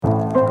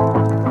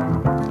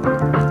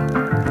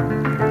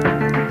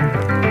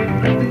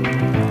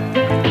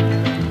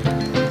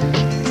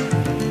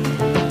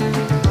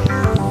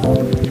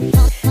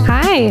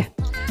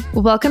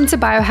Welcome to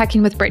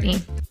Biohacking with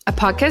Brittany, a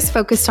podcast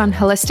focused on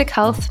holistic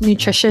health,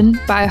 nutrition,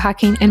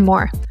 biohacking, and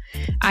more.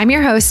 I'm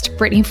your host,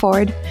 Brittany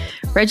Ford,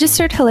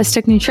 registered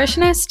holistic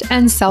nutritionist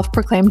and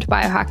self-proclaimed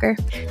biohacker.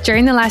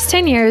 During the last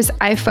 10 years,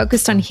 I've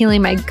focused on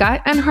healing my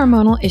gut and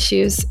hormonal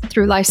issues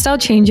through lifestyle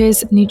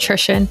changes,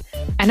 nutrition,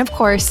 and of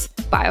course,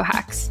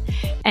 biohacks.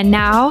 And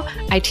now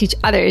I teach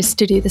others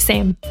to do the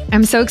same.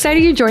 I'm so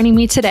excited you're joining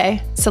me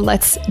today, so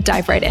let's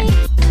dive right in.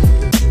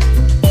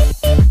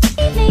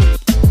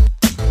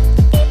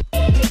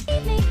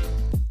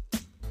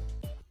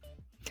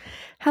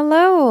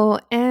 Hello,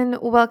 and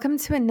welcome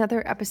to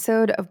another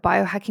episode of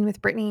Biohacking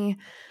with Brittany.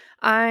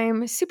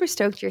 I'm super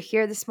stoked you're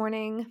here this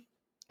morning,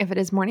 if it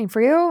is morning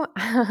for you.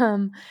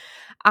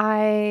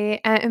 I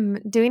am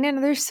doing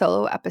another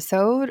solo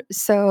episode,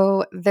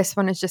 so this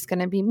one is just going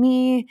to be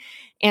me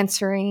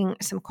answering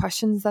some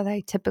questions that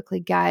I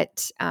typically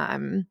get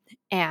and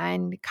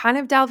kind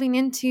of delving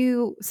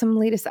into some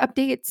latest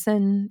updates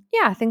and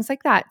things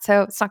like that.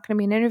 So it's not going to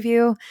be an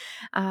interview.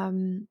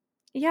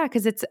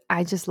 Because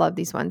I just love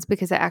these ones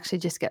because I actually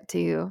just get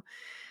to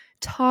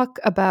talk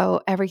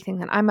about everything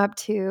that I'm up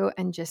to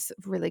and just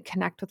really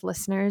connect with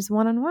listeners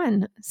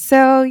one-on-one.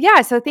 So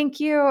thank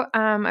you.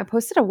 I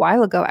posted a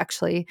while ago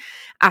actually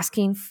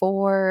asking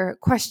for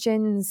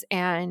questions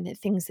and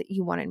things that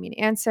you wanted me to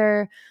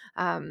answer.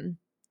 And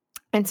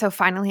so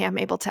finally I'm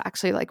able to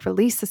actually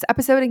release this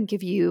episode and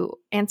give you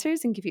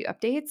answers and give you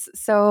updates.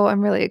 So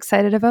I'm really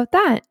excited about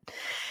that.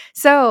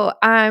 So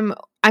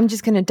I'm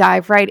just going to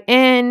dive right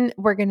in.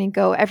 We're going to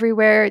go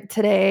everywhere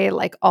today,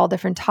 all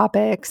different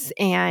topics.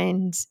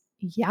 And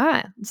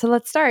so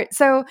let's start.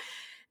 So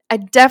I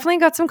definitely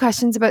got some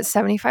questions about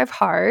 75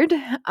 Hard.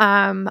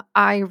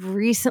 I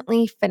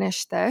recently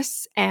finished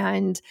this,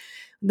 and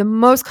the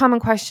most common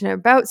question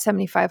about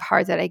 75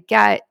 Hard that I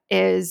get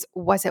is,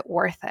 was it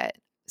worth it?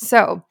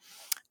 So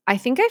I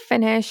think I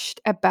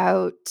finished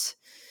about,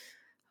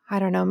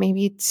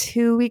 maybe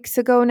 2 weeks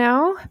ago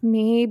now,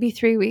 maybe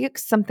 3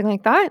 weeks, something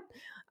like that.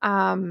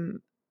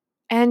 It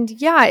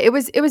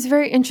was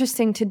very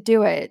interesting to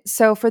do it.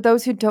 So for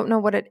those who don't know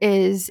what it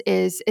is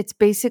it's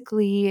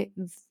basically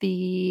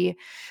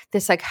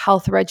this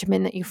health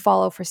regimen that you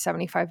follow for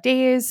 75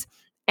 days,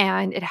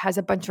 and it has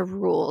a bunch of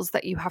rules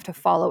that you have to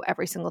follow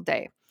every single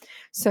day.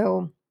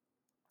 So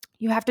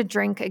you have to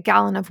drink a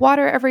gallon of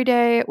water every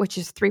day, which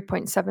is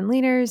 3.7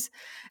 liters.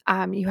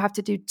 You have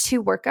to do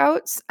 2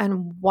 workouts,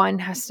 and one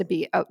has to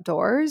be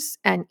outdoors,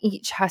 and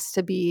each has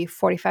to be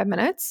 45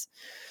 minutes.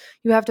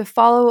 You have to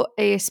follow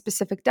a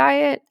specific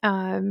diet,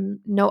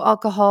 no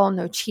alcohol,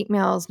 no cheat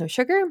meals, no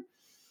sugar.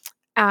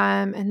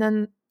 And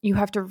then you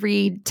have to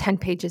read 10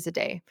 pages a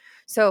day.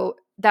 So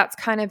that's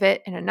kind of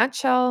it in a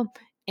nutshell.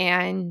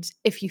 And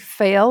if you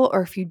fail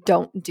or if you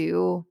don't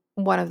do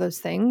one of those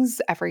things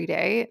every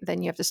day,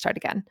 then you have to start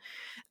again.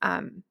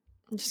 I'm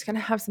just going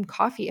to have some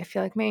coffee. I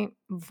feel like my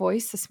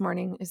voice this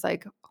morning is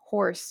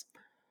hoarse.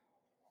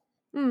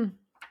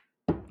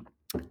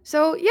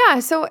 So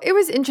it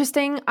was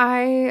interesting.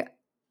 As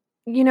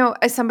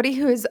somebody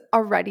who is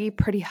already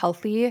pretty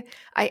healthy,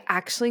 I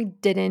actually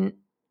didn't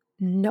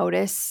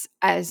notice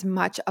as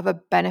much of a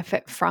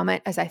benefit from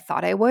it as I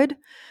thought I would.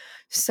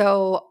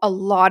 So a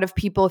lot of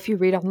people, if you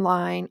read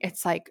online,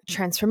 it's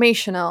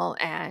transformational,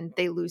 and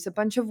they lose a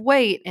bunch of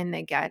weight, and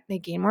they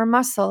gain more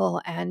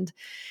muscle, and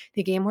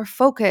they gain more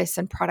focus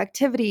and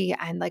productivity,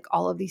 and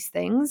all of these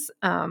things.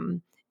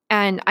 And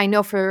I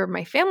know for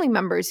my family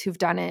members who've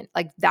done it,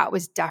 that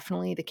was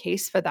definitely the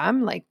case for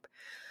them.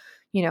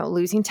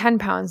 Losing 10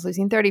 pounds,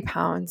 losing 30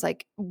 pounds,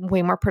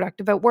 way more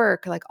productive at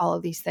work, all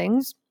of these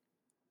things.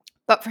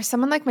 But for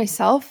someone like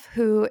myself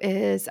who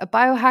is a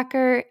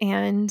biohacker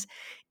and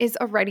is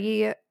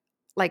already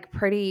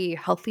pretty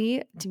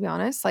healthy, to be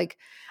honest, I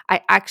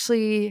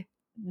actually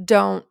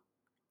don't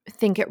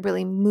think it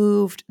really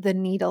moved the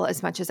needle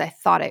as much as I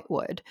thought it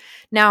would.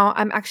 Now,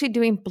 I'm actually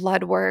doing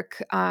blood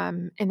work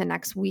in the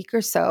next week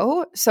or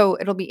so. So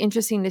it'll be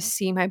interesting to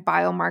see my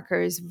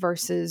biomarkers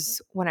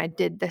versus when I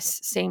did this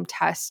same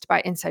test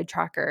by Inside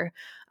Tracker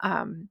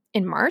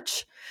in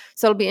March.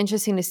 So it'll be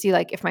interesting to see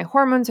if my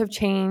hormones have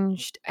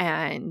changed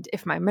and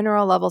if my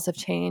mineral levels have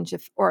changed,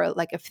 if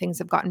things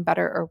have gotten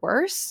better or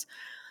worse.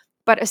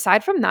 But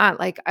aside from that,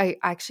 I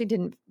actually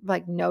didn't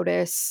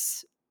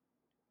notice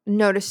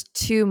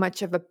too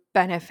much of a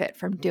benefit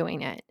from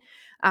doing it.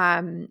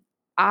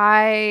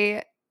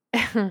 I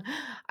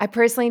I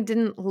personally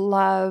didn't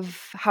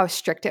love how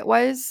strict it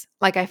was.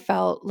 I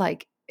felt I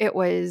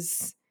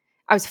was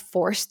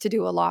forced to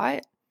do a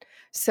lot.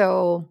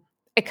 So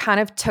it kind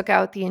of took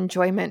out the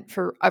enjoyment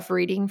of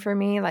reading for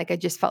me. I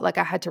just felt like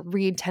I had to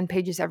read 10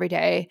 pages every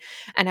day,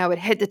 and I would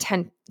hit the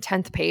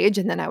 10th page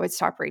and then I would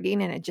stop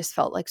reading, and it just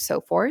felt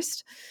so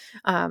forced.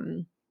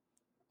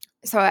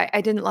 So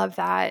I didn't love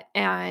that.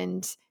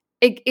 And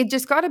it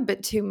just got a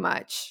bit too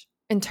much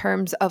in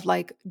terms of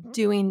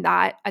doing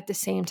that at the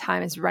same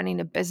time as running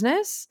a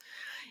business.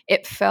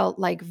 It felt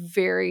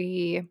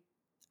very,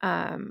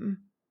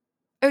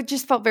 it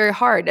just felt very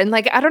hard. And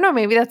I don't know,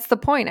 maybe that's the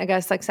point, I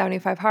guess,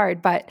 75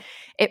 Hard, but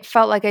it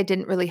felt like I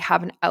didn't really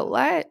have an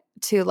outlet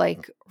to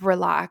like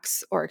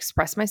relax or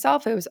express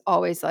myself. It was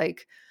always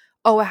like,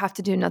 oh, I have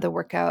to do another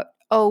workout.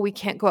 Oh, we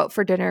can't go out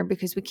for dinner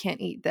because we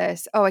can't eat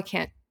this. Oh, I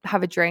can't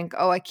have a drink.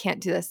 Oh, I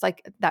can't do this,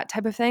 like that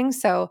type of thing.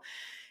 So,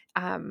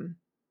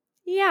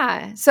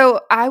 yeah. So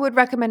I would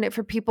recommend it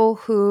for people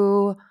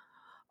who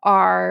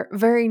are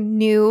very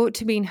new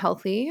to being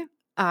healthy,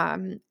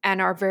 and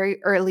are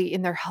very early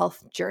in their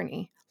health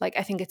journey. Like,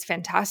 I think it's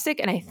fantastic.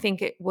 And I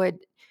think it would,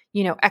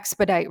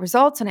 expedite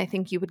results. And I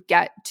think you would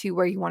get to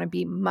where you want to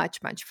be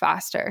much, much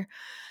faster.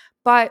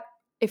 But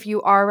if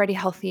you are already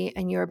healthy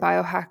and you're a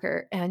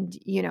biohacker and,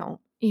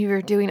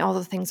 you're doing all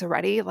the things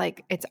already,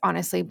 like it's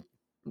honestly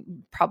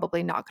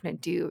probably not going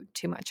to do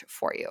too much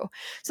for you.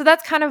 So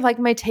that's kind of like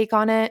my take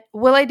on it.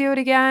 Will I do it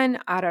again?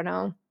 I don't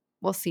know.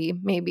 We'll see.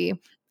 Maybe.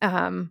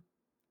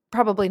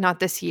 Probably not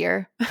this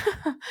year.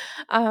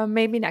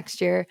 Maybe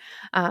next year.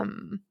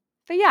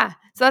 But yeah,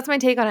 so that's my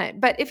take on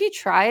it. But if you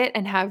try it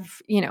and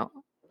have,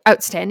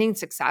 outstanding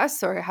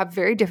success or have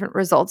very different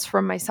results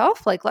from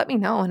myself, like let me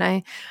know. And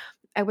I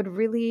would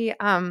really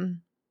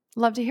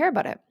love to hear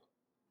about it.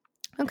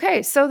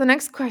 Okay, so the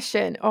next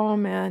question. Oh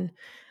man.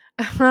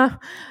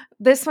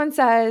 This one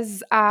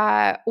says,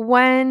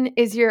 when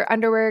is your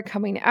underwear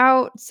coming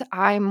out?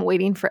 I'm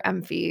waiting for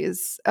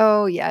Emphies.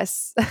 Oh,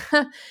 yes.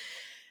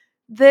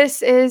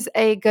 This is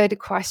a good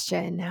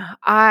question.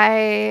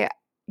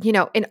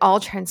 In all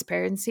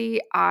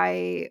transparency,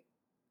 I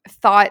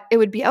thought it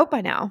would be out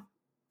by now.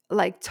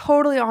 Like,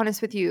 totally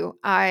honest with you,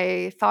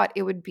 I thought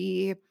it would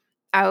be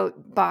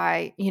out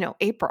by,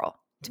 April,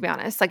 to be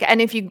honest. Like, and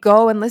if you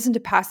go and listen to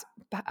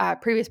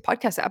previous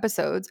podcast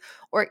episodes,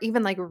 or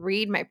even like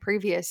read my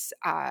previous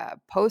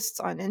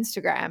posts on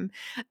Instagram,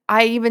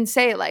 I even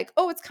say like,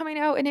 oh, it's coming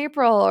out in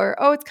April, or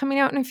oh, it's coming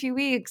out in a few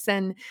weeks.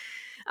 And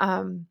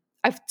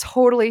I've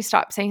totally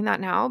stopped saying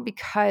that now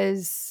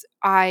because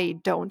I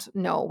don't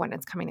know when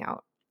it's coming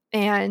out.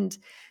 And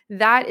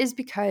that is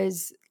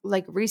because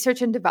like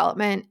research and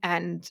development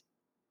and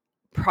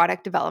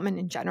product development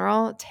in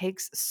general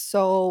takes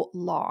so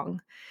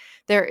long.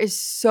 There is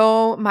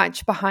so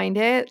much behind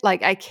it.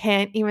 Like, I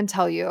can't even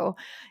tell you,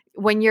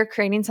 when you're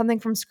creating something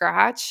from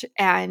scratch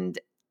and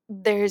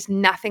there's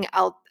nothing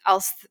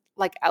else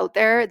like out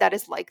there that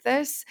is like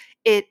this,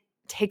 it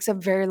takes a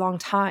very long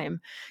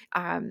time.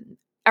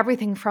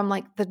 Everything from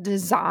like the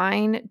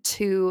design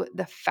to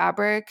the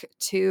fabric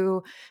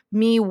to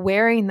me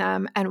wearing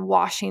them and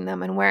washing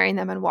them and wearing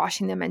them and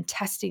washing them and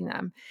testing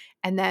them,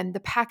 and then the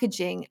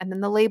packaging and then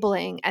the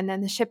labeling and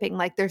then the shipping.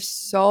 Like, there's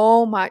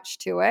so much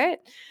to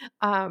it.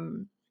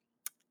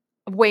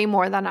 Way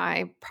more than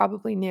I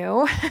probably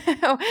knew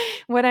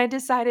when I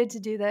decided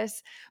to do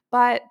this.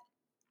 But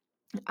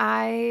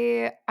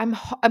I'm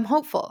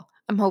hopeful.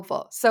 I'm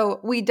hopeful. So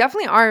we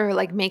definitely are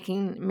like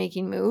making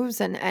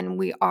moves, and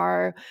we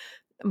are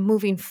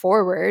moving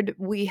forward.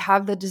 We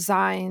have the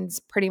designs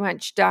pretty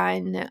much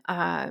done,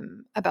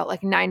 about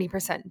like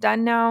 90%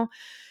 done now.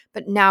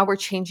 But now we're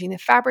changing the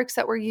fabrics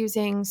that we're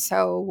using.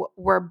 So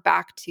we're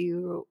back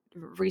to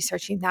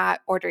researching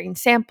that, ordering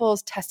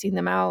samples, testing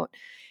them out.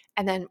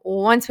 And then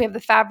once we have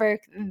the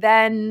fabric,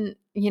 then,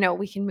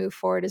 we can move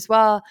forward as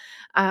well.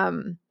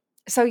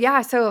 So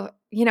yeah,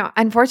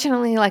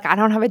 unfortunately, like I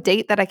don't have a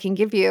date that I can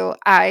give you.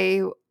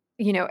 As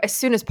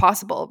soon as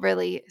possible,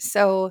 really.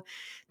 So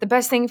the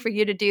best thing for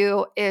you to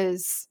do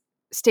is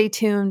stay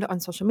tuned on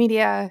social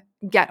media,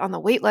 get on the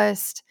wait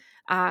list.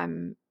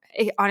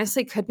 It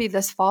honestly could be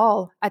this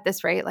fall at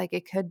this rate. Like,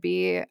 it could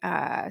be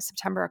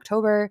September,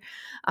 October.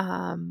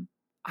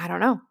 I don't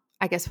know.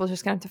 I guess we're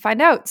just gonna have to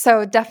find out.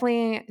 So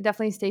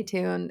definitely stay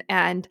tuned,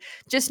 and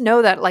just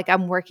know that like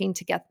I'm working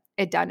to get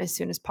it done as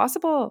soon as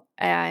possible,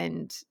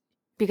 and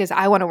because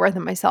I want to wear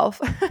them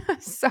myself.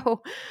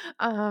 So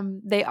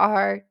they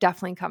are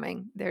definitely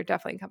coming. They're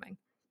definitely coming.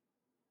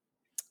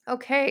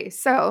 Okay,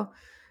 so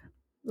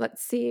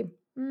let's see.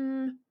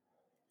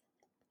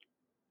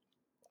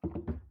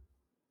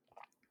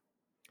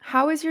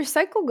 How is your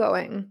cycle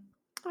going?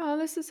 Oh,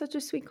 this is such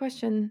a sweet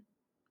question.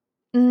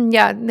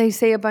 Yeah, they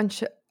say a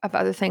bunch of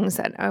other things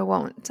that I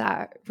won't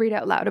read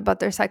out loud about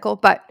their cycle,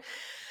 but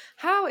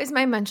how is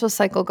my menstrual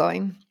cycle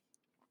going?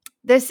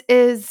 This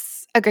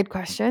is a good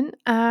question.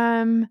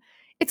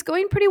 It's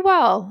going pretty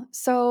well.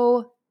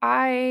 So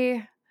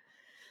I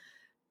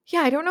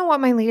don't know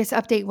what my latest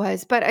update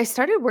was, but I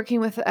started working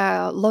with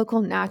a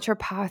local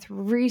naturopath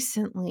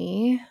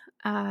recently,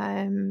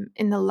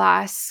 in the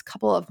last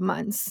couple of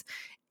months.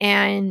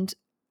 And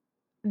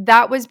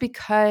that was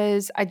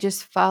because I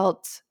just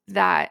felt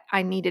that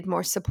I needed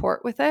more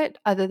support with it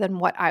other than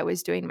what I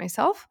was doing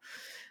myself.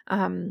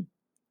 And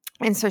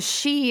so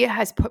she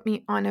has put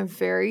me on a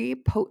very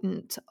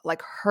potent,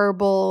 like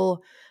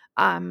herbal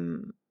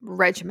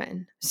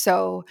regimen.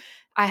 So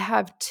I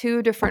have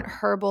two different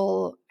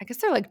herbal, I guess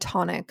they're like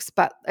tonics,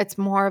 but it's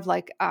more of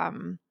like a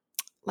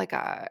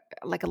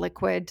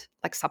liquid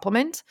like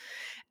supplement.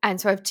 And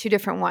so I have two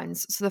different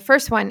ones. So the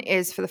first one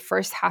is for the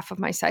first half of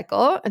my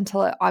cycle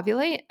until I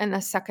ovulate, and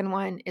the second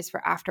one is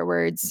for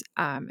afterwards,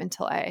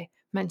 until I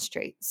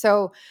menstruate.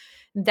 So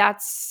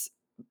that's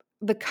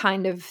the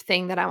kind of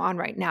thing that I'm on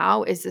right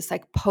now is this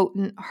like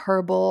potent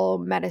herbal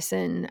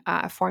medicine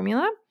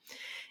formula.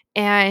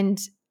 And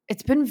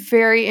it's been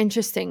very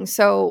interesting.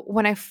 So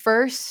when I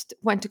first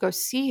went to go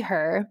see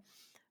her,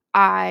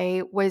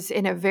 I was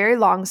in a very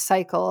long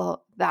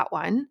cycle, that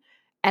one,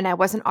 and I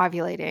wasn't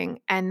ovulating.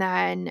 And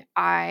then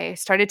I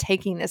started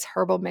taking this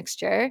herbal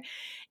mixture,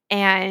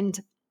 and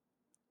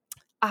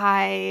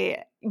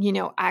I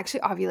actually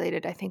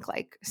ovulated, I think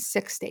like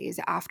 6 days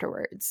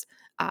afterwards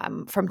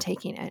from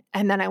taking it.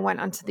 And then I went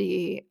onto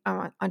the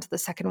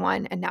second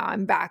one, and now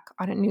I'm back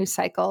on a new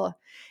cycle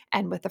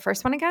and with the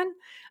first one again.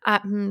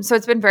 So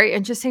it's been very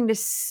interesting to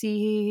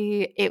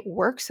see it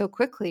work so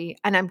quickly.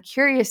 And I'm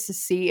curious to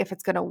see if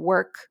it's going to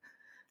work,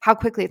 how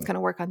quickly it's going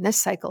to work on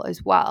this cycle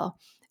as well.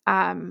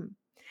 Um,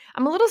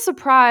 I'm a little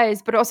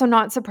surprised, but also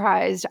not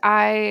surprised.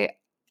 I've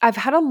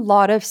had a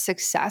lot of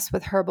success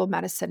with herbal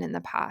medicine in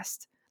the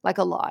past, like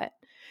a lot.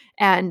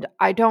 And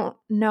I don't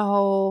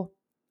know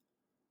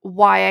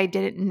why I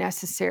didn't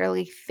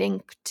necessarily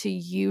think to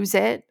use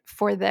it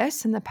for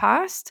this in the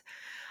past.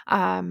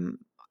 Um,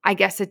 I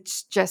guess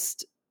it's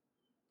just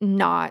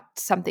not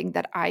something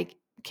that I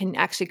can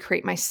actually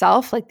create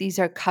myself. Like these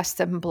are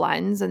custom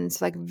blends, and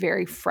it's like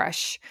very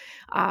fresh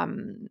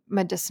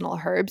medicinal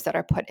herbs that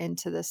are put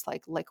into this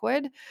like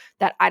liquid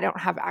that I don't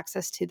have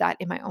access to that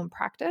in my own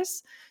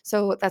practice.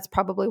 So that's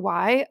probably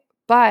why.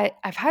 But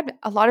I've had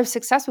a lot of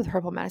success with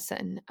herbal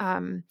medicine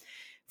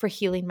for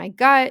healing my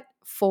gut,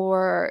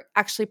 for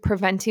actually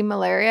preventing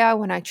malaria.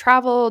 When I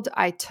traveled,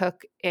 I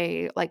took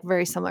a like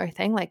very similar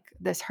thing, like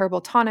this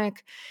herbal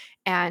tonic,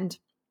 and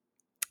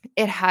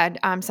it had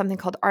something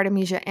called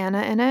Artemisia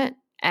anna in it.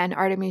 And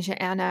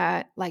Artemisia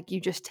anna, like you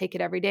just take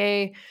it every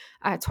day,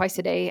 twice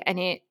a day, and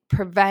it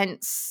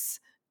prevents,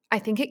 I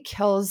think it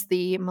kills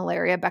the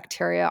malaria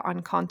bacteria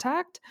on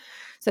contact.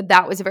 So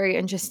that was very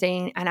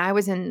interesting. And I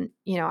was in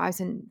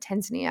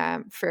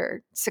Tanzania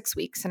for 6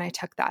 weeks, and I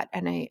took that,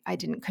 and I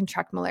didn't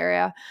contract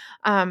malaria.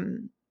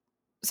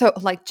 So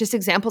like just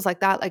examples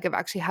like that, like I've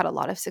actually had a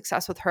lot of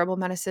success with herbal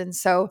medicine.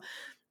 So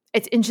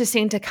it's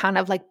interesting to kind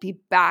of like be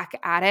back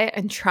at it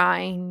and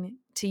trying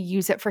to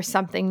use it for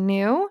something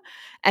new.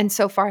 And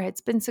so far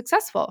it's been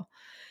successful.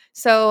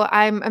 So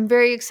I'm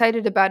very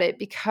excited about it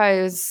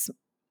because,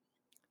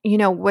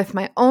 with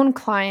my own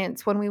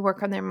clients, when we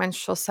work on their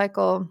menstrual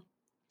cycle,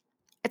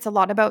 it's a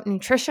lot about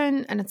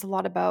nutrition, and it's a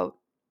lot about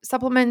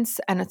supplements,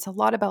 and it's a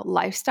lot about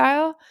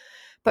lifestyle.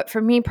 But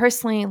for me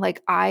personally,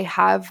 like I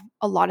have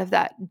a lot of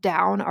that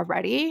down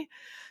already.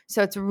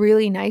 So it's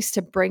really nice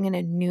to bring in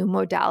a new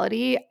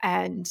modality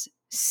and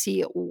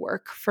see it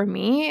work for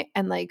me,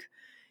 and like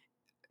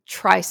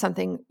try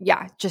something,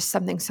 yeah, just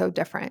something so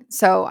different.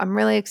 So I'm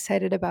really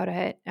excited about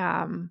it.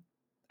 And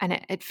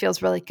it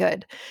feels really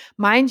good.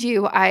 Mind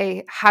you,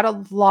 I had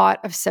a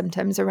lot of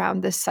symptoms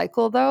around this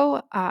cycle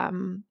though.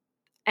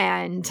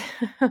 And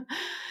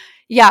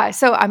yeah,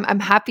 so I'm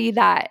happy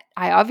that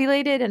I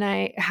ovulated and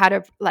I had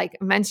a like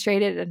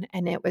menstruated,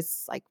 and it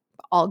was like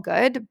all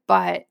good,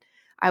 but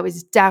I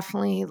was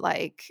definitely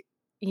like,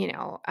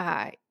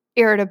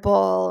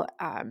 irritable,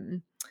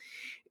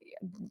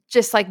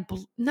 just like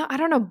no, I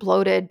don't know,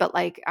 bloated, but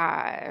like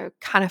kind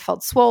of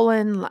felt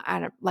swollen,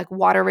 like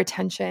water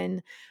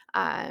retention.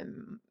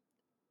 Um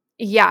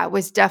yeah, it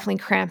was definitely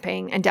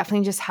cramping, and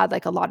definitely just had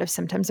like a lot of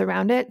symptoms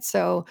around it.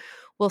 So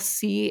we'll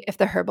see if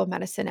the herbal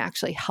medicine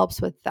actually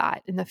helps with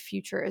that in the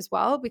future as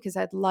well, because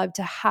I'd love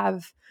to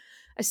have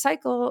a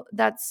cycle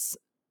that's,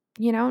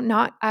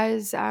 not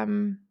as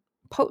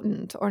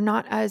potent, or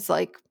not as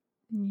like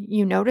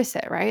you notice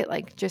it, right?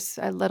 Like just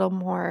a little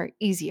more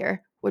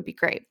easier would be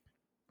great.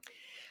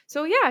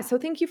 So yeah, so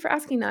thank you for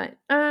asking that.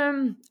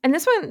 And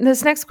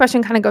this next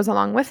question kind of goes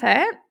along with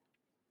it.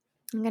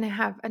 I'm going to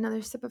have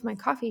another sip of my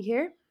coffee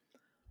here.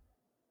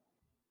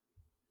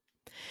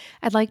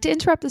 I'd like to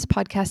interrupt this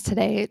podcast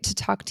today to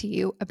talk to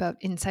you about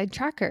Inside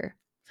Tracker.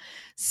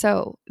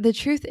 So, the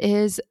truth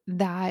is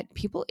that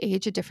people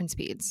age at different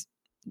speeds.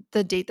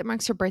 The date that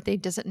marks your birthday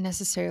doesn't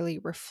necessarily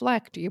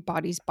reflect your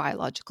body's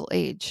biological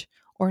age,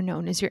 or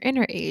known as your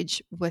inner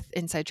age with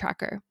Inside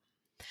Tracker.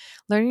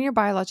 Learning your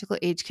biological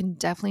age can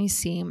definitely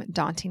seem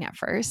daunting at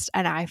first,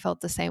 and I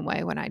felt the same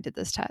way when I did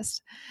this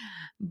test.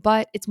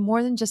 But it's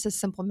more than just a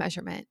simple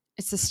measurement,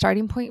 it's a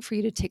starting point for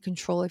you to take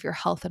control of your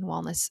health and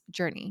wellness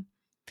journey.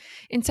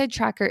 Inside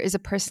Tracker is a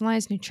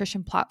personalized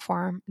nutrition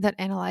platform that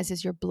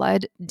analyzes your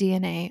blood,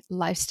 DNA,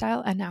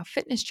 lifestyle, and now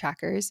fitness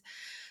trackers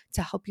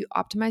to help you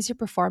optimize your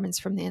performance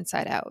from the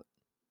inside out.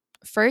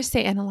 First,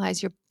 they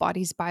analyze your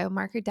body's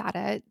biomarker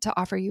data to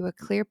offer you a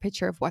clear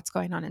picture of what's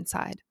going on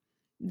inside.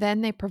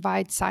 Then they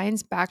provide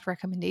science backed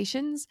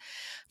recommendations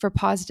for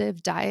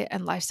positive diet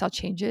and lifestyle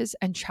changes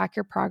and track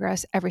your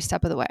progress every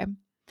step of the way.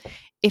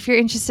 if you're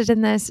interested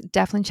in this,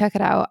 definitely check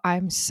it out.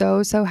 I'm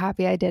so, so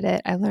happy I did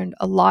it. I learned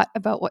a lot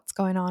about what's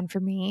going on for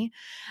me.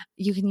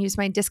 You can use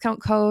my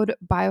discount code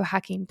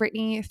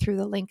biohackingbrittany through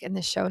the link in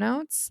the show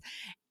notes,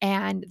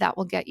 and that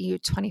will get you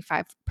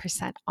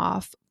 25%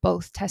 off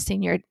both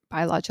testing your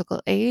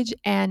biological age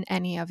and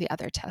any of the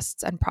other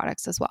tests and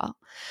products as well.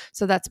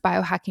 So that's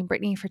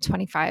biohackingbrittany for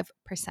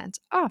 25%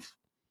 off.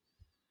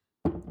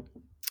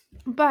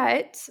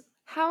 But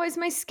how is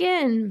my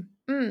skin?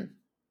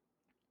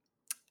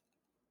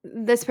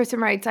 This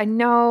person writes, I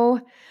know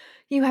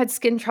you had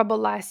skin trouble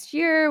last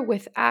year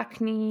with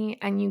acne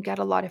and you get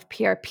a lot of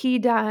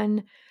PRP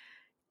done.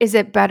 Is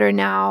it better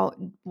now?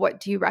 What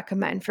do you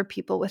recommend for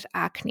people with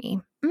acne?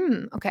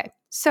 Okay.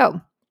 So,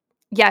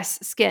 yes,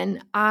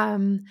 skin.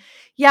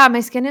 Yeah,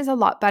 my skin is a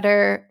lot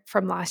better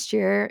from last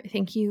year.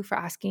 Thank you for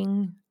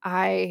asking.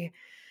 I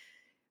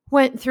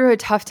went through a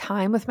tough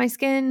time with my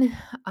skin.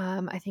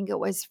 I think it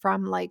was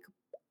from like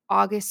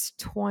August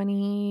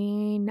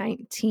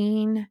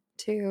 2019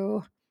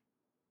 to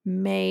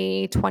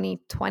May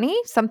 2020,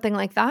 something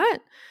like that.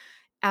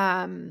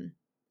 And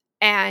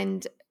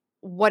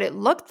what it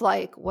looked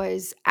like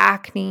was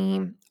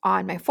acne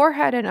on my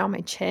forehead and on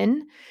my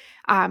chin.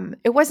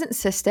 It wasn't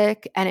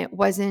cystic and it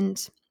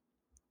wasn't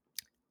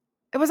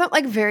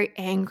like very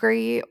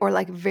angry or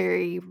like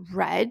very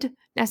red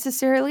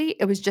necessarily.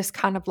 It was just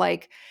kind of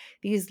like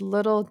these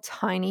little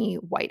tiny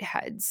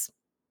whiteheads.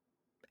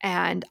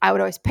 And I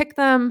would always pick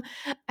them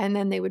and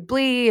then they would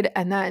bleed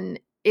and then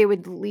it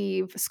would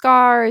leave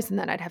scars and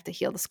then I'd have to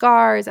heal the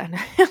scars and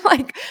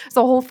like it's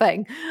a whole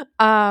thing.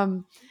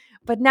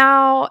 But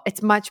now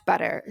it's much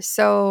better.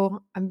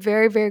 So I'm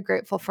very, very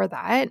grateful for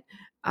that.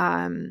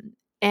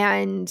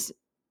 And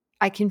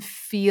I can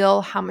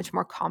feel how much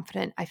more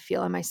confident I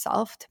feel in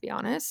myself, to be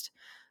honest,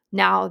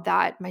 now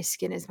that my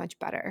skin is much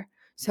better.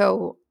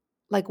 So,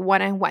 like,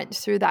 when I went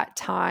through that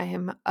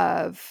time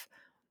of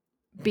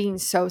being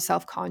so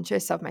self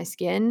conscious of my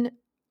skin,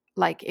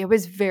 like, it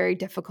was very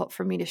difficult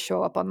for me to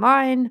show up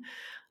online,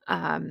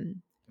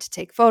 to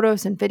take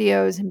photos and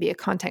videos and be a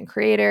content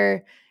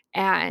creator.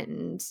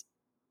 And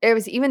it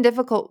was even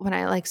difficult when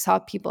I like saw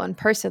people in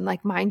person.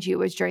 Like, mind you, it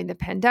was during the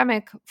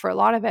pandemic for a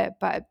lot of it,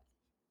 but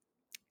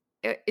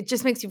it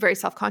just makes you very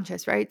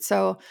self-conscious, right?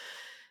 So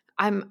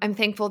I'm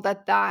thankful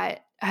that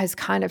that has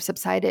kind of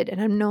subsided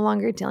and I'm no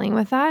longer dealing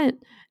with that.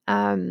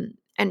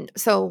 And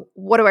so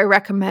what do I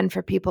recommend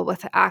for people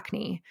with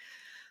acne?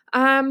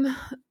 Um,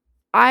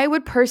 I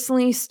would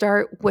personally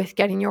start with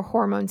getting your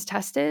hormones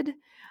tested.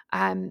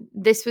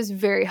 This was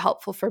very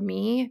helpful for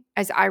me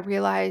as I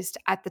realized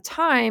at the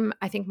time,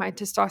 I think my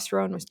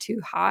testosterone was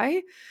too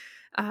high.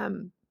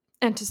 And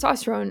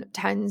testosterone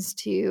tends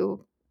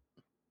to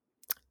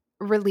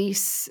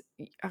release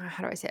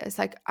how do I say this?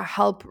 Like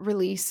help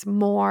release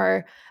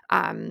more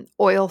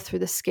oil through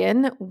the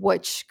skin,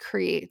 which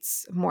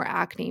creates more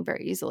acne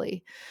very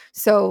easily.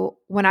 So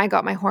when I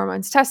got my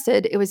hormones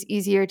tested, it was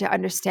easier to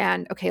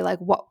understand, okay, like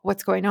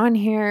what's going on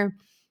here?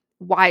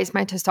 Why is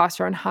my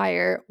testosterone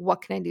higher?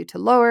 What can I do to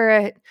lower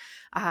it?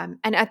 And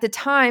at the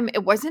time,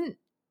 it wasn't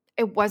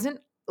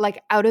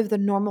like out of the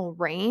normal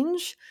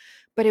range,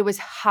 but it was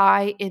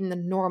high in the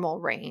normal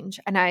range,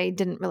 and I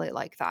didn't really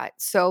like that.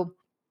 So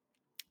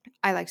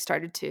I like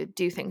started to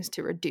do things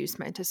to reduce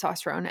my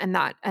testosterone and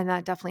that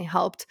definitely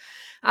helped.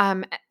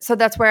 So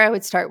that's where I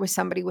would start with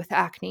somebody with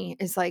acne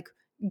is like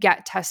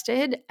get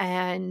tested.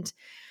 And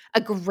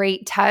a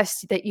great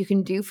test that you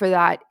can do for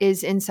that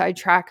is Inside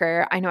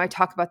Tracker. I know I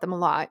talk about them a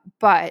lot,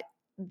 but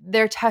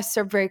their tests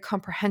are very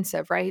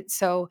comprehensive, right?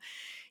 So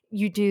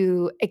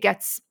it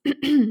gets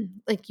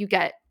like you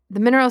get the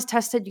minerals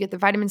tested, you get the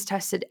vitamins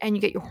tested, and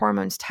you get your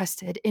hormones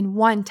tested in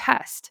one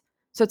test.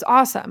 So it's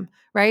awesome,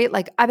 right?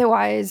 Like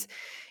otherwise,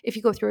 if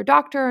you go through a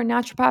doctor or a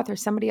naturopath or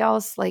somebody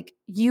else, like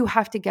you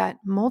have to get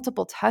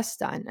multiple tests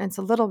done. And it's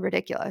a little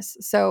ridiculous.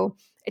 So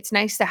it's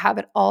nice to have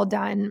it all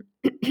done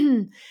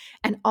and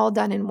all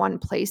done in one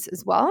place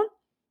as well.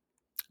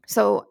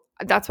 So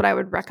that's what I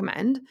would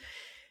recommend.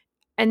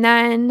 And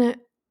then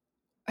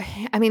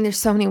I mean, there's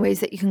so many ways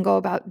that you can go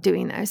about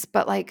doing this,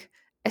 but like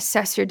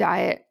assess your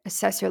diet,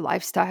 assess your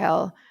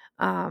lifestyle.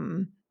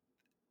 Um,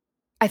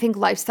 I think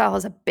lifestyle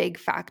is a big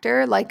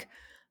factor. Like,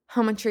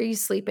 how much are you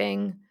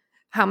sleeping?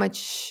 How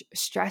much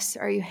stress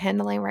are you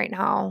handling right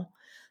now?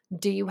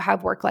 Do you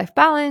have work life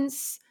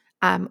balance?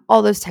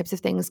 All those types of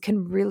things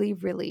can really,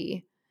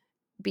 really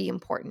be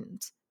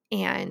important.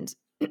 And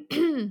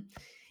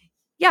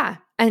yeah,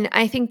 and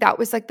I think that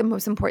was like the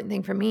most important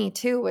thing for me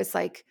too was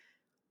like,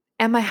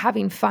 am I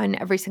having fun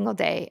every single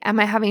day? Am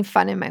I having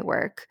fun in my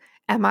work?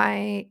 Am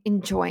I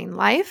enjoying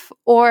life?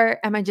 Or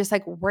am I just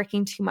like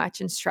working too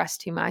much and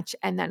stressed too much?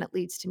 And then it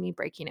leads to me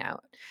breaking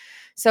out.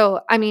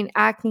 So, I mean,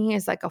 acne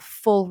is like a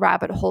full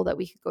rabbit hole that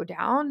we could go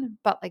down,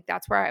 but like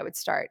that's where I would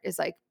start is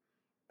like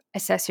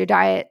assess your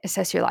diet,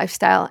 assess your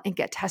lifestyle, and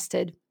get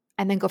tested.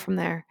 And then go from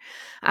there.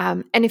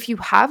 And if you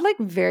have like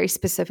very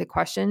specific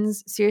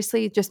questions,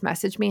 seriously, just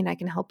message me and I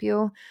can help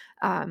you.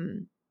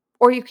 Um,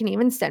 or you can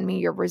even send me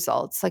your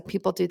results. Like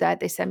people do that,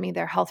 they send me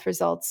their health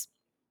results.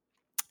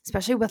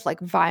 especially with like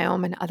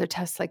Viome and other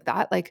tests like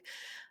that. Like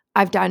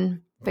I've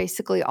done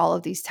basically all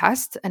of these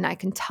tests, and I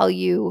can tell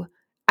you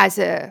as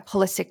a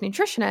holistic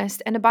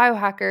nutritionist and a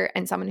biohacker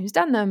and someone who's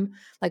done them,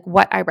 like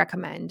what I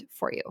recommend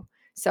for you.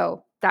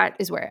 So that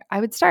is where I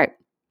would start.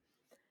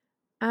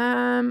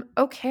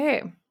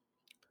 Okay.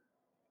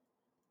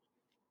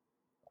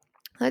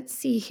 Let's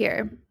see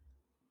here.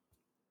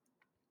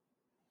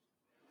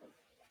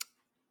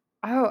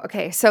 Oh,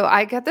 okay. So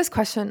I get this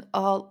question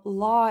a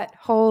lot.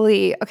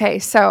 Holy. Okay.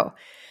 So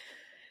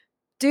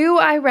do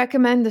I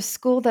recommend the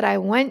school that I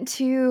went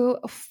to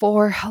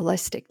for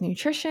holistic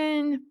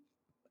nutrition?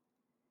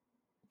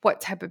 What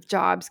type of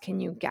jobs can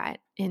you get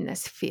in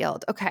this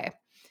field? Okay.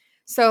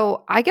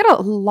 So I get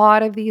a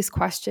lot of these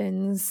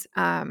questions.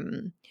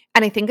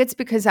 And I think it's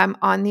because I'm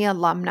on the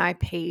alumni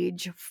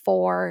page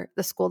for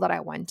the school that I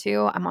went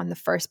to. I'm on the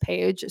first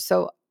page.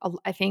 So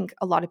I think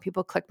a lot of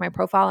people click my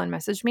profile and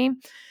message me,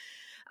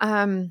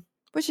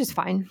 which is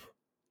fine.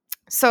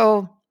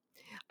 So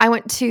I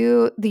went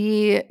to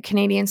the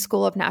Canadian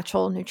School of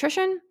Natural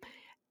Nutrition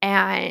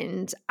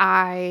and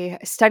I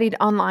studied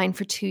online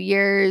for 2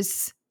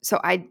 years. So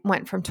I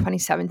went from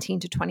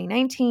 2017 to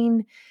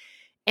 2019.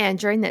 And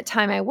during that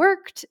time, I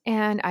worked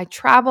and I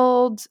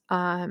traveled.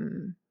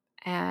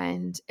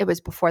 And it was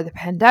before the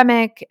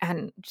pandemic.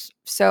 And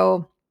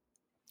so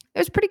it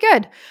was pretty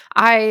good.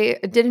 I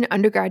did an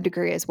undergrad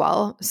degree as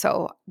well.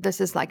 So this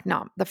is like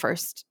not the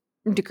first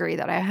degree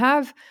that I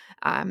have.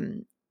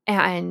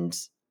 And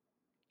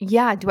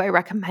yeah, do I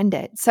recommend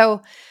it?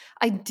 So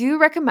I do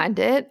recommend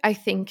it. I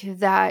think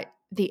that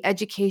the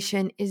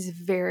education is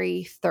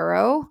very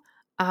thorough.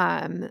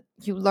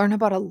 You learn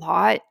about a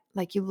lot.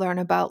 Like you learn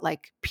about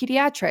like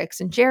pediatrics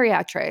and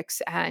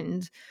geriatrics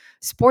and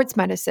sports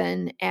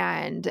medicine.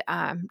 And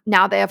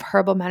now they have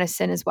herbal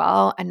medicine as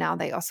well. And now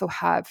they also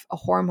have a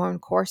hormone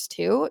course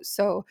too.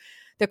 So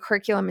the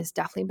curriculum has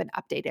definitely been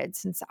updated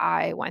since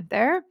I went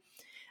there.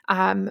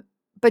 Um,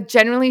 but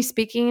generally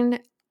speaking,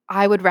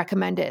 I would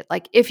recommend it.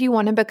 Like if you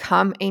want to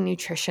become a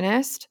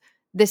nutritionist,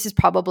 this is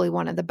probably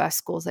one of the best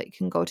schools that you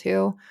can go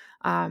to.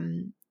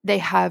 They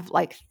have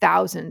like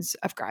thousands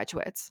of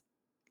graduates.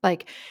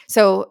 Like,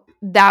 so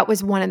that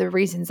was one of the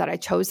reasons that I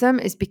chose them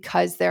is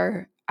because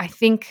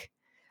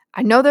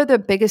I know they're the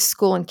biggest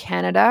school in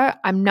Canada.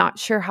 I'm not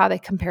sure how they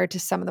compare to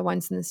some of the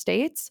ones in the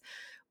States,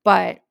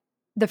 but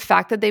the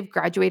fact that they've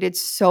graduated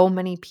so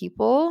many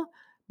people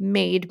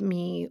made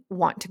me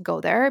want to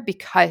go there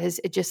because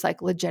it just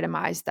like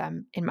legitimized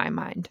them in my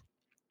mind.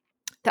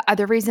 The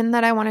other reason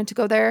that I wanted to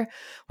go there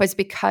was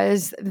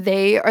because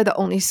they are the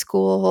only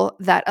school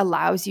that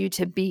allows you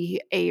to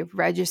be a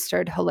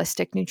registered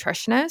holistic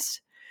nutritionist.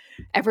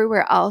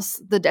 Everywhere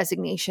else, the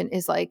designation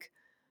is like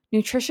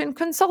nutrition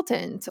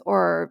consultant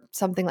or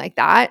something like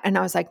that. And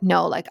I was like,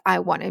 no, like I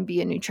want to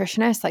be a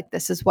nutritionist. Like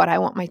this is what I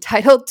want my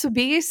title to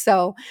be.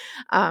 So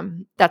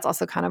that's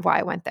also kind of why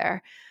I went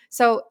there.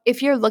 So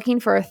if you're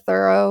looking for a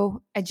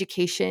thorough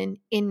education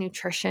in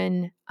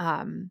nutrition,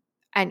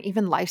 and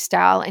even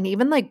lifestyle and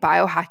even like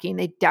biohacking,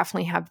 they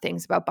definitely have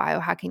things about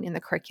biohacking in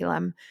the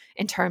curriculum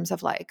in terms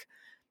of like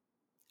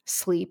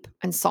sleep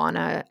and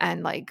sauna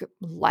and like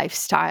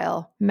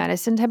lifestyle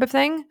medicine type of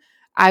thing.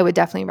 I would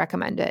definitely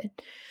recommend it.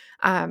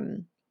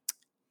 Um,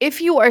 if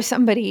you are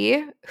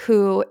somebody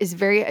who is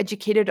very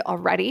educated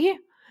already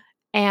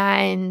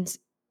and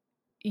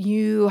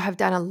you have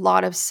done a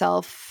lot of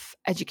self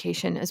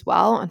education as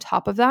well on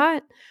top of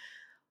that,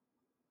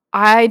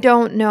 I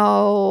don't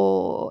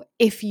know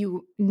if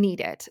you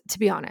need it, to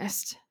be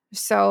honest.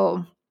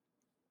 So,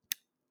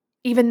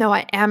 even though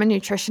I am a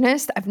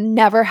nutritionist, I've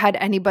never had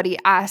anybody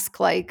ask,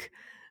 like,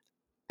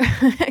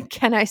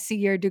 can I see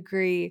your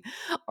degree?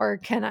 Or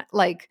can I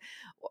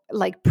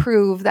like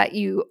prove that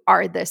you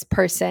are this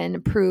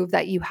person, prove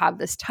that you have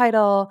this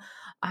title.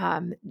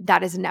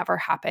 That has never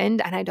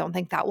happened. And I don't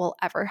think that will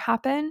ever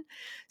happen.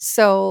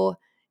 So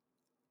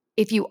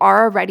if you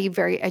are already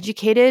very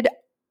educated,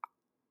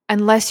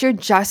 unless you're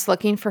just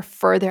looking for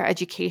further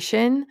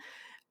education,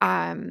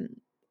 um,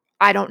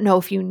 I don't know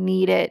if you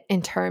need it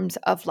in terms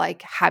of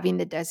like having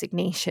the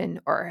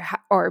designation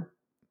or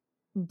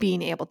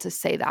being able to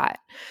say that.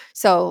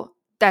 So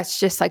that's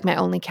just like my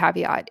only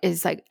caveat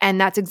is like, and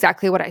that's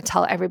exactly what I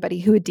tell everybody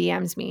who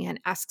DMs me and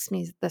asks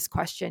me this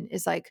question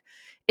is like,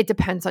 it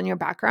depends on your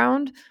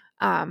background.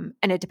 And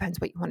it depends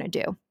what you want to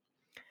do.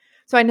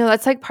 So I know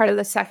that's like part of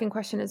the second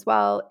question as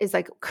well is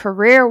like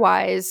career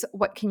wise,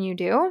 what can you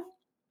do?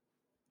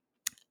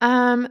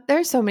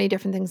 There's so many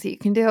different things that you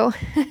can do.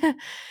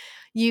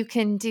 You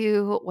can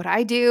do what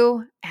I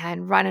do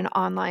and run an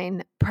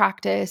online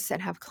practice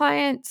and have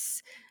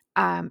clients,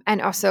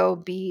 and also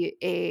be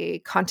a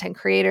content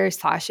creator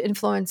slash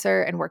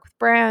influencer and work with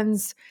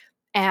brands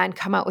and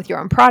come out with your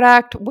own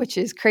product, which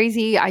is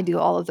crazy. I do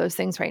all of those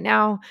things right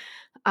now.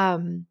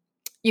 Um,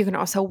 you can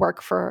also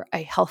work for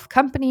a health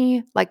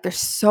company. Like there's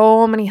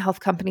so many health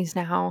companies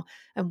now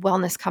and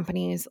wellness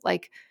companies.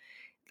 Like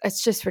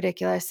it's just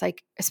ridiculous.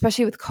 Like,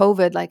 especially with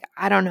COVID, like,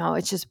 I don't know,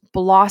 it's just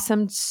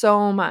blossomed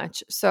so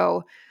much.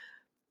 So,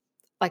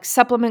 like,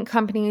 supplement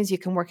companies, you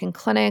can work in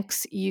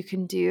clinics, you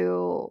can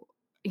do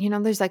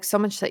there's like so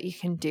much that you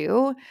can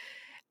do.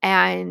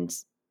 And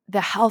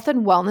the health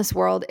and wellness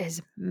world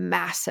is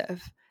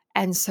massive.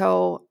 And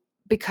so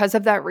because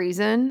of that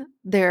reason,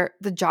 the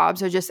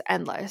jobs are just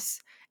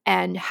endless.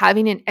 And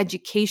having an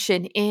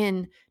education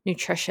in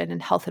nutrition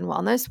and health and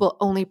wellness will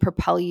only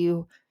propel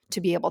you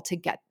to be able to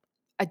get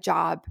a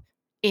job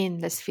in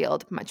this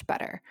field much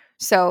better.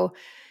 So,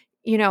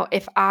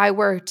 if I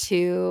were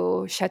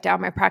to shut down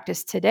my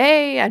practice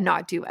today and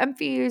not do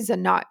MFEs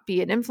and not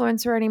be an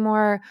influencer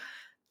anymore,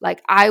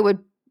 like I would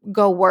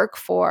go work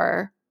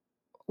for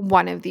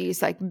one of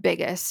these like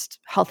biggest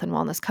health and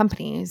wellness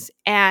companies.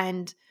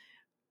 And,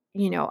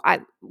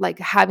 I like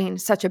having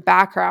such a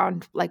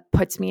background like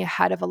puts me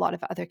ahead of a lot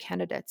of other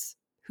candidates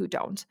who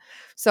don't.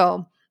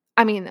 So,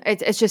 I mean,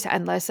 it's just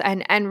endless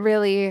and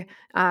really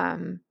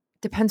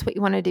depends what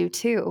you want to do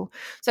too.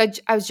 So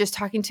I was just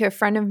talking to a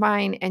friend of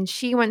mine and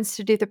she wants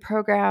to do the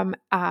program,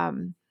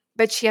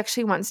 but she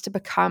actually wants to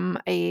become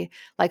a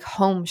like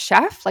home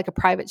chef, like a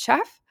private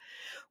chef,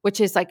 which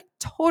is like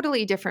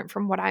totally different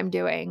from what I'm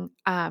doing.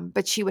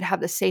 But she would have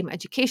the same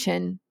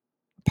education,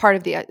 part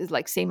of the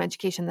like same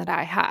education that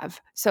I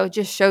have. So it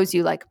just shows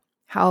you like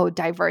how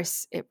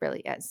diverse it really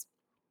is.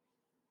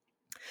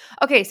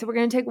 Okay, so we're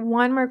going to take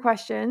one more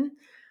question.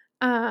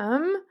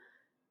 Oh,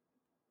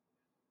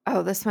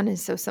 this one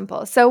is so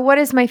simple. So what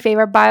is my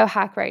favorite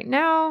biohack right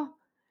now?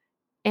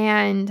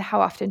 And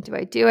how often do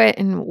I do it?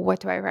 And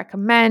what do I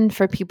recommend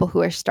for people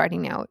who are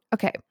starting out?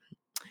 Okay.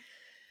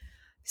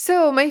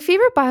 So my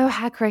favorite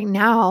biohack right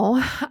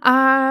now,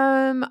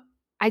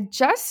 I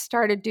just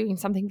started doing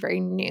something very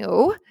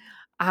new.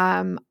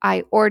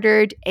 I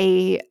ordered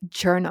a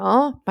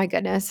journal. My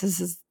goodness, this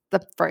is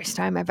the first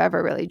time I've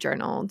ever really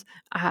journaled.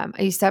 I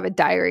used to have a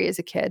diary as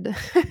a kid.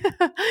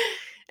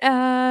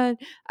 And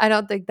I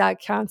don't think that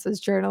counts as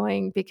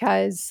journaling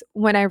because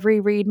when I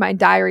reread my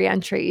diary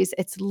entries,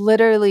 it's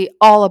literally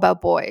all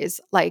about boys.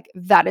 Like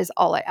that is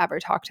all I ever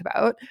talked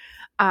about.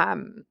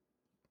 Um,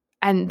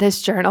 and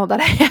this journal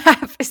that I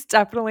have is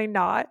definitely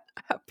not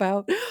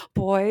about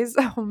boys.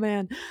 Oh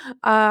man.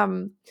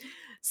 Um,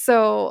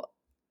 so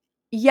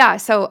yeah,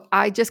 so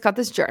I just got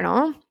this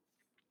journal.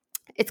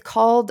 It's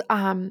called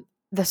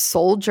the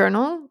Soul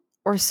Journal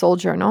or Soul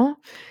Journal.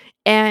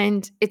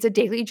 And it's a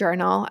daily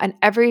journal. And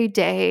every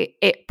day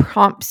it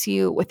prompts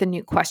you with a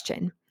new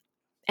question.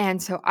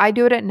 And so I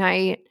do it at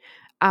night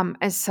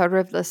as sort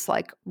of this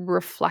like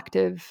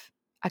reflective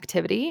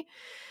activity.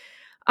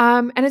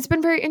 And it's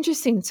been very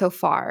interesting so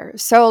far.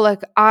 So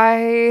like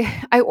I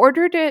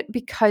ordered it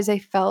because I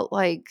felt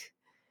like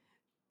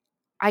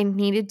I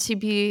needed to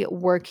be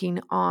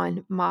working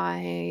on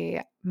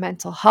my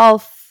mental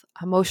health,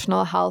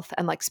 emotional health,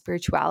 and like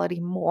spirituality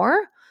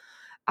more.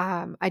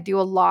 I do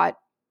a lot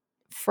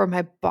for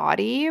my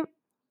body,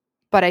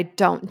 but I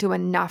don't do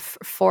enough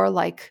for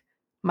like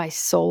my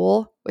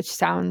soul, which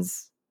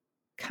sounds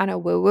kind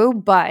of woo woo,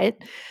 but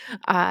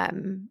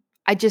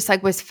I just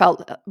like was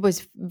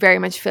very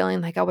much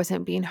feeling like I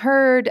wasn't being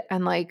heard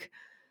and like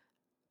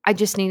I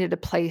just needed a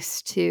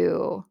place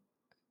to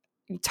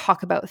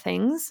talk about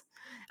things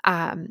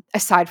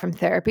aside from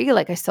therapy.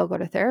 Like I still go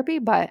to therapy,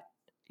 but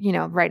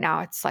right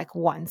now it's like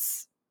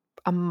once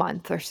a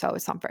month or so.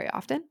 It's not very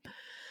often.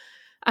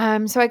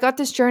 So I got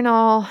this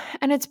journal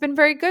and it's been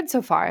very good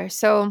so far.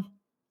 So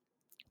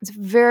it's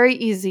very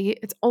easy.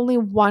 It's only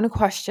one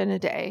question a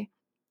day.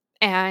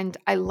 And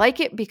I like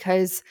it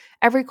because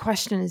every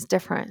question is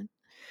different.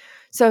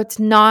 So it's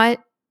not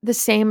the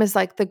same as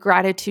like the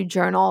gratitude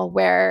journal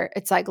where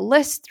it's like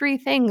list 3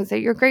 things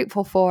that you're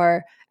grateful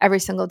for every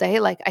single day.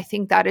 Like I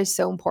think that is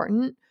so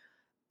important.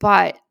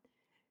 But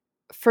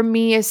for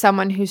me as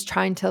someone who's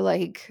trying to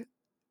like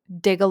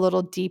dig a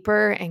little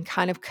deeper and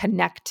kind of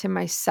connect to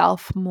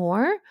myself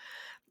more,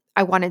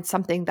 I wanted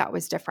something that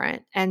was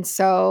different. And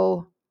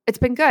so it's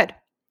been good.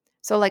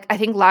 So like I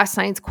think last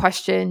night's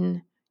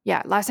question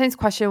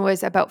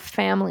was about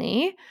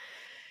family.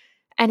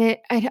 And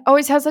it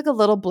always has like a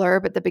little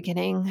blurb at the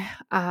beginning.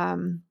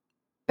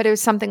 But it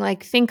was something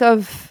like think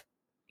of,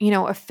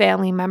 a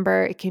family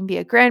member. It can be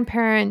a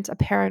grandparent, a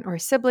parent, or a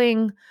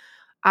sibling.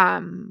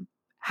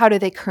 How do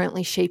they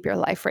currently shape your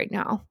life right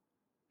now?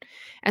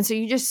 And so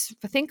you just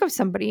think of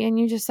somebody and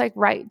you just like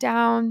write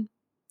down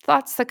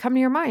thoughts that come to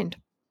your mind.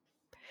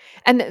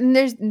 And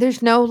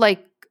there's no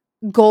like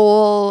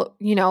goal,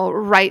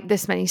 write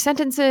this many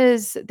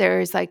sentences.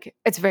 There's like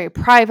it's very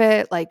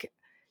private, like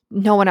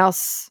no one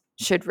else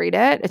should read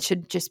it. It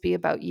should just be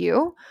about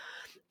you.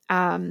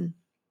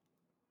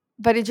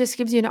 But it just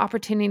gives you an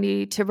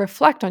opportunity to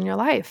reflect on your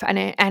life and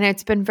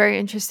it's been very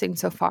interesting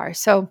so far.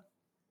 So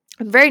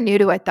I'm very new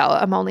to it though.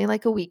 I'm only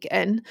like a week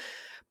in,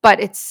 but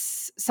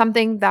it's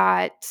something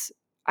that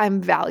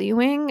I'm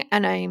valuing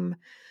and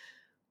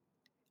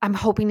I'm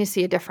hoping to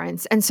see a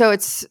difference. And so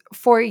it's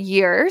for a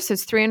year. So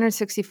it's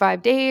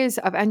 365 days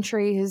of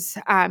entries.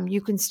 You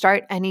can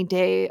start any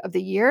day of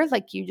the year.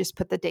 Like you just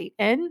put the date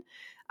in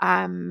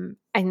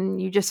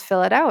and you just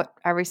fill it out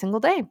every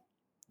single day.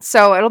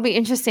 So it'll be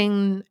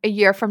interesting a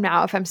year from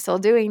now if I'm still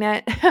doing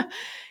it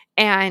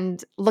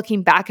and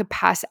looking back at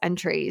past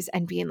entries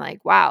and being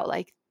like, wow,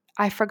 like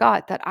I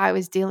forgot that I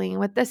was dealing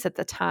with this at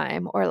the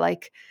time, or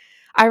like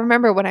I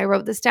remember when I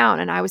wrote this down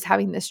and I was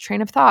having this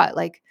train of thought.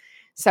 Like,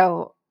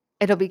 so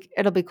it'll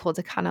be cool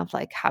to kind of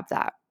like have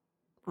that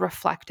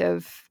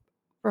reflective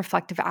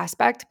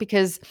aspect,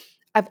 because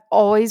I've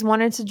always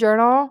wanted to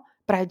journal,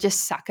 but I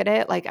just suck at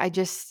it. Like I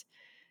just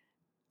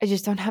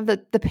don't have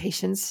the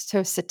patience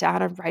to sit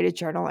down and write a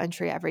journal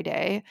entry every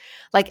day.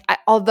 Like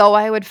although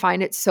I would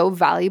find it so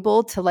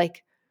valuable to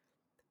like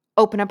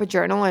open up a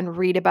journal and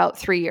read about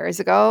 3 years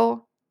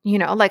ago,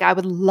 like I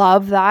would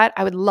love that.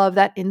 I would love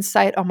that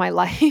insight on my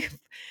life.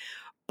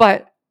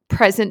 But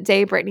present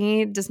day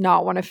Brittany does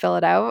not want to fill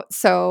it out.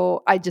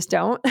 So I just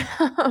don't.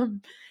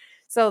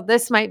 So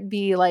this might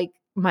be like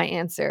my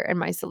answer and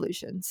my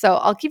solution. So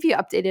I'll keep you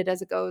updated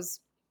as it goes.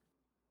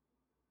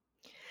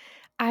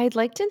 I'd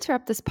like to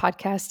interrupt this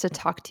podcast to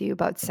talk to you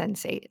about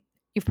Sensate.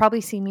 You've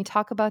probably seen me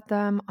talk about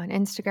them on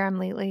Instagram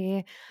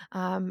lately,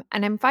 and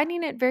I'm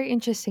finding it very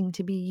interesting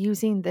to be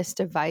using this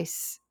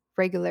device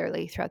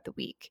regularly throughout the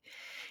week.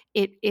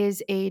 It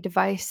is a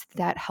device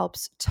that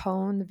helps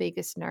tone the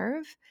vagus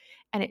nerve,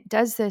 and it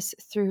does this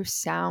through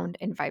sound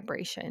and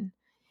vibration.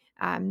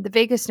 The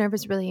vagus nerve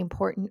is really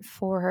important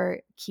for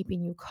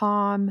keeping you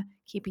calm,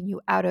 keeping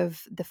you out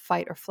of the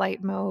fight or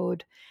flight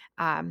mode,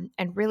 and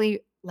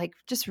really like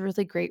just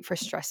really great for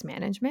stress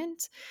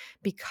management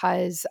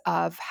because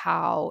of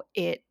how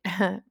it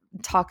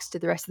talks to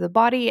the rest of the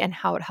body and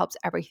how it helps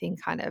everything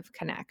kind of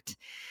connect.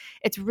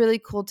 It's really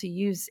cool to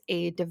use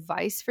a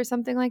device for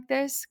something like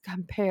this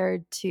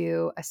compared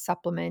to a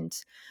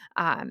supplement,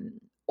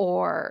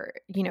 or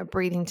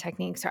breathing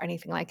techniques or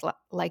anything like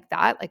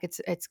that. Like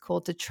it's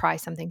cool to try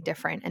something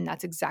different, and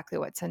that's exactly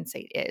what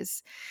Sensate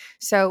is.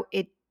 So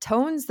it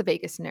tones the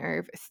vagus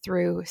nerve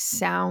through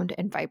sound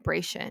and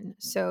vibration.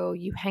 So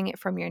you hang it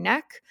from your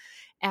neck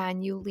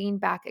and you lean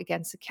back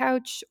against the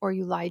couch, or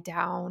you lie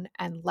down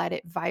and let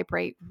it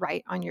vibrate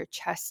right on your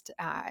chest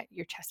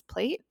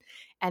plate.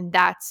 And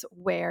that's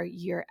where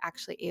you're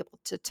actually able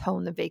to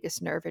tone the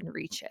vagus nerve and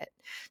reach it.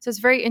 So it's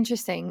very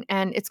interesting,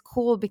 and it's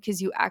cool because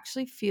you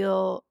actually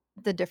feel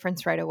the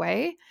difference right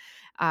away.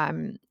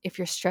 If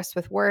you're stressed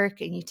with work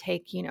and you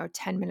take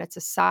 10 minutes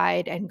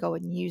aside and go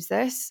and use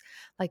this,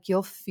 like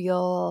you'll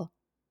feel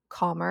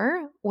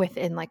calmer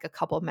within like a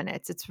couple of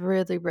minutes. It's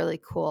really, really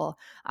cool.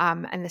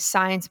 And the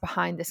science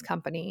behind this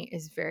company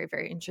is very,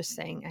 very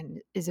interesting and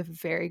is a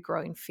very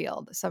growing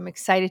field. So I'm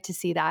excited to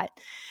see that.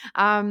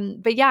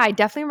 But yeah, I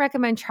definitely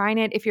recommend trying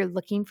it if you're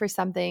looking for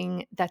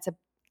something that's a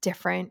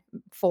different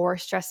for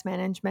stress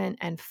management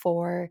and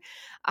for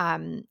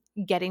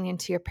getting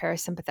into your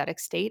parasympathetic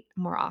state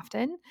more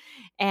often.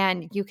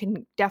 And you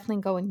can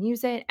definitely go and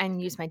use it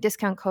and use my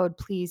discount code.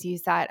 Please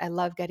use that. I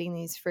love getting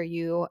these for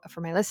you,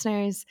 for my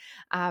listeners.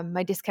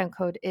 My discount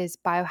code is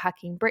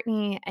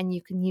biohackingbrittany, and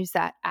you can use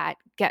that at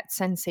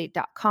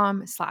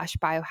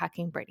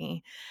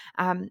getsensate.com/biohackingbrittany.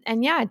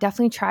 And yeah,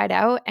 definitely try it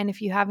out. And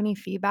if you have any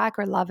feedback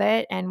or love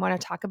it and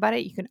want to talk about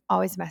it, you can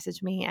always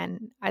message me,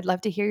 and I'd love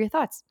to hear your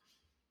thoughts.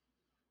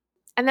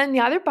 And then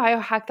the other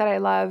biohack that I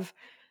love,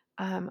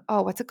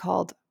 what's it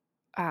called?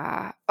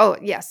 Oh,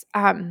 yes.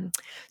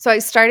 So I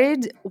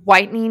started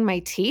whitening my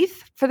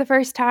teeth for the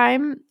first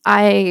time.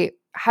 I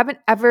haven't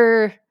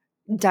ever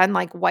done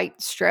like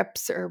white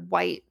strips or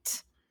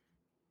white,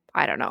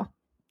 I don't know,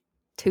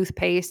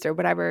 toothpaste or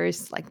whatever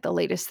is like the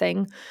latest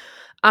thing.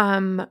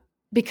 Um,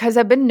 because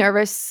I've been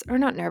nervous, or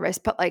not nervous,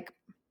 but like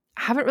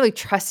I haven't really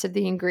trusted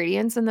the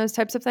ingredients and those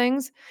types of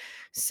things.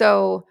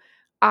 So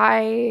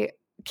I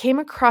came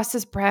across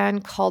this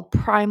brand called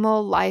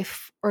Primal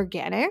Life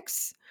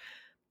Organics,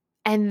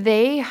 and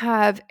they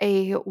have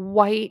a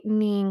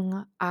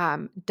whitening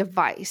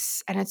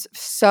device, and it's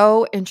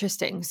so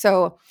interesting.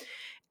 So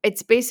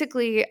it's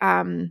basically,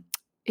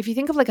 if you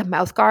think of like a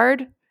mouth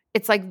guard,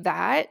 it's like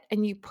that,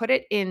 and you put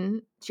it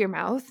into your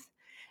mouth,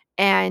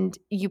 and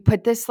you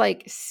put this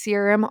like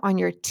serum on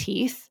your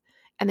teeth,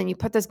 and then you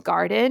put this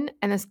guard in,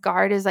 and this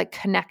guard is like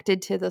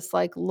connected to this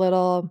like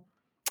little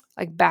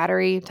like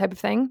battery type of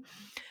thing.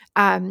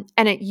 And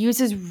it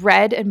uses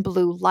red and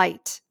blue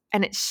light,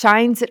 and it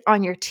shines it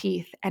on your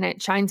teeth, and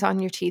it shines on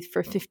your teeth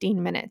for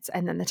 15 minutes.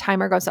 And then the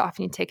timer goes off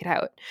and you take it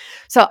out.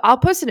 So I'll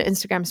post an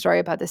Instagram story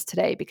about this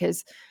today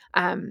because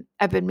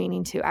I've been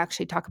meaning to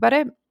actually talk about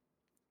it.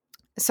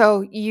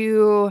 So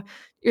you're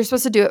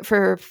supposed to do it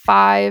for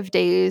 5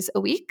 days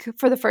a week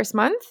for the first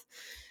month.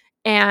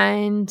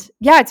 And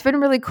yeah, it's been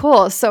really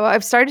cool. So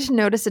I've started to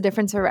notice a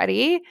difference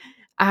already.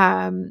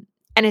 And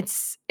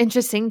it's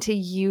interesting to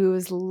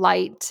use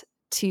light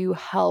to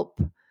help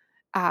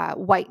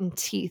whiten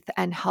teeth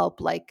and help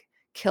like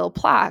kill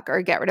plaque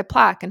or get rid of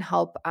plaque, and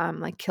help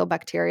like kill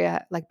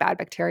bacteria, like bad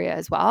bacteria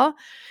as well.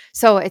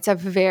 So it's a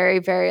very,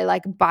 very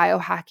like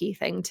biohacky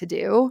thing to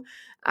do.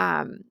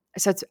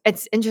 So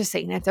it's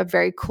interesting. It's a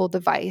very cool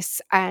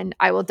device, and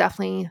I will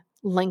definitely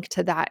link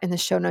to that in the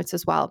show notes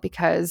as well,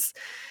 because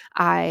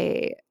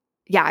I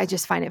I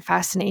just find it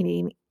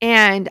fascinating.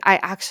 And I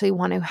actually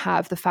want to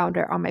have the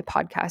founder on my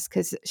podcast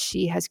because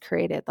she has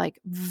created like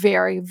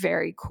very,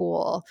 very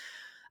cool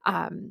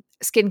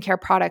skincare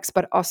products,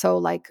 but also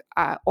like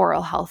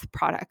oral health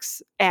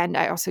products. And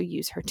I also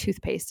use her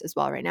toothpaste as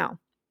well right now.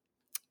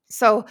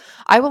 So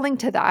I will link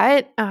to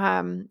that.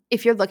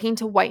 If you're looking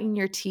to whiten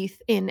your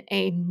teeth in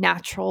a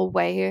natural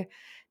way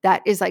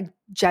that is like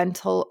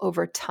gentle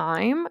over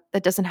time,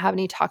 that doesn't have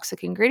any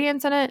toxic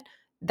ingredients in it,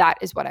 that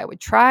is what I would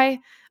try.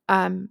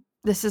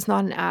 This is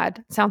not an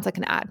ad. It sounds like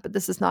an ad, but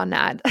this is not an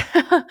ad.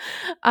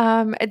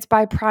 It's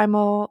by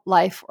Primal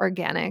Life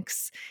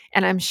Organics.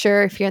 And I'm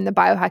sure if you're in the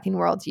biohacking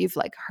world, you've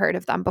like heard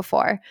of them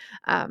before.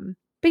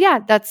 But yeah,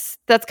 that's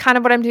kind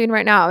of what I'm doing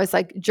right now is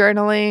like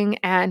journaling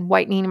and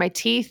whitening my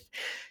teeth.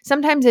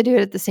 Sometimes I do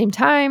it at the same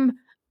time.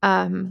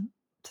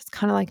 It's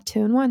kind of like 2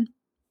 in 1.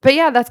 But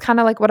yeah, that's kind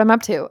of like what I'm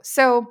up to.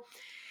 So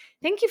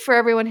thank you for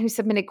everyone who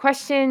submitted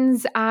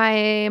questions.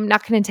 I'm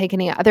not going to take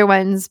any other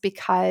ones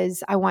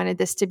because I wanted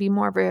this to be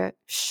more of a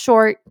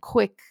short,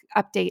 quick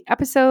update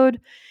episode.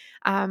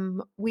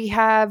 We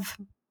have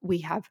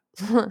we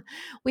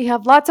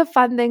have lots of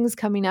fun things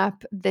coming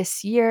up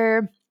this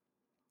year.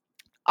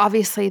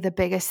 Obviously, the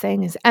biggest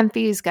thing is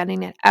Emphy's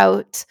getting it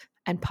out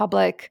and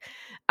public.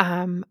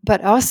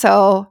 But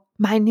also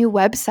my new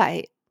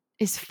website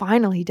is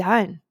finally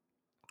done.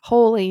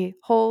 Holy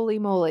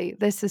moly.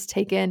 This has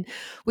taken,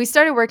 we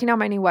started working on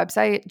my new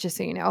website, just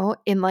so you know,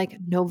 in like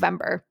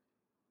November.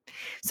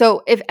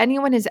 So if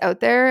anyone is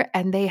out there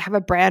and they have a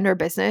brand or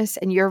business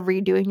and you're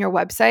redoing your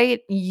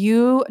website,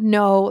 you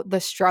know the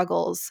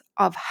struggles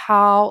of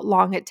how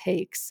long it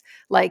takes,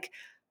 like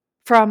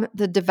from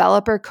the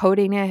developer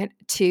coding it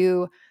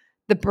to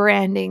the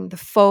branding, the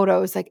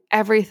photos, like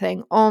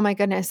everything. Oh my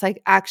goodness,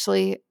 like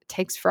actually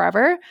takes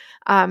forever.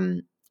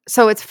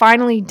 So it's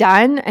finally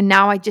done. And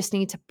now I just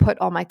need to put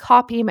all my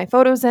copy, my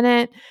photos in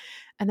it.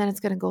 And then it's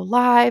going to go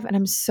live. And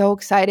I'm so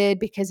excited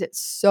because it's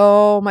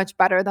so much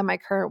better than my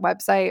current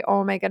website.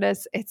 Oh my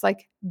goodness. It's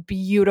like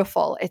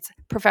beautiful. It's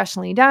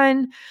professionally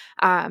done.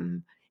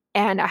 And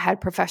I had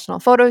professional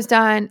photos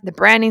done. The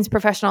branding's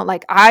professional.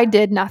 Like I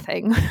did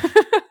nothing,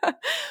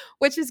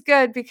 which is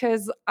good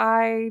because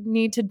I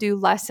need to do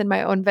less in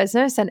my own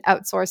business and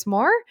outsource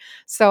more.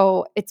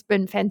 So it's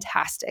been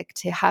fantastic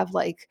to have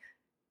like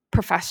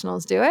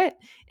professionals do it.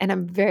 And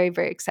I'm very,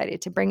 very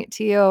excited to bring it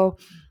to you.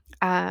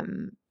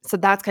 So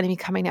that's going to be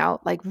coming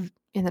out like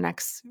in the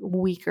next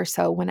week or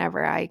so,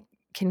 whenever I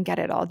can get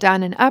it all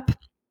done and up.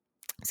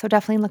 So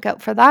definitely look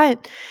out for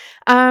that.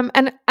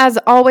 And as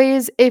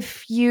always,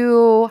 if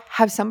you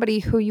have somebody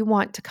who you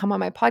want to come on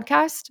my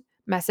podcast,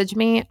 message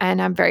me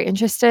and I'm very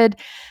interested.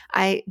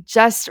 I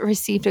just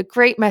received a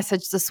great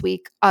message this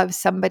week of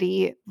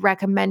somebody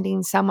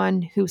recommending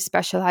someone who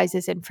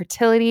specializes in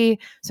fertility.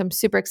 So I'm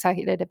super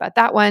excited about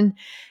that one.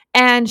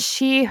 And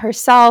she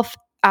herself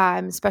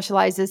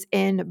specializes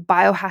in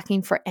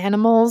biohacking for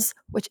animals,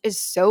 which is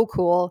so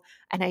cool.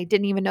 And I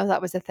didn't even know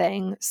that was a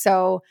thing.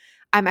 So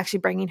I'm actually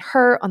bringing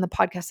her on the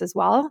podcast as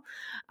well.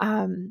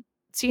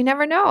 So you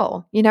never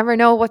know. You never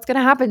know what's going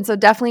to happen. So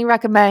definitely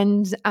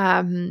recommend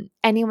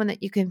anyone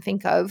that you can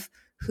think of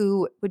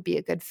who would be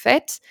a good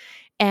fit.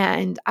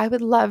 And I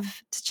would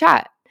love to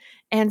chat.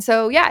 And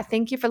so, yeah,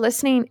 thank you for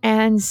listening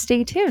and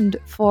stay tuned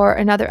for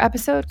another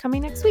episode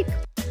coming next week.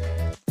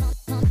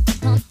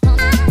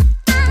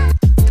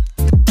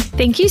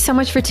 Thank you so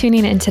much for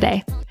tuning in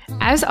today.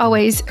 As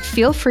always,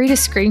 feel free to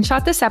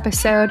screenshot this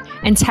episode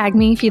and tag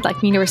me if you'd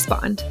like me to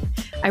respond.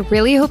 I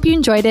really hope you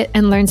enjoyed it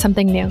and learned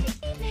something new.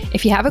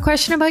 If you have a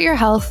question about your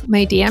health,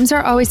 my DMs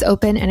are always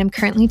open and I'm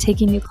currently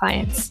taking new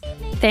clients.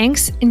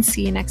 Thanks and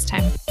see you next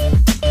time.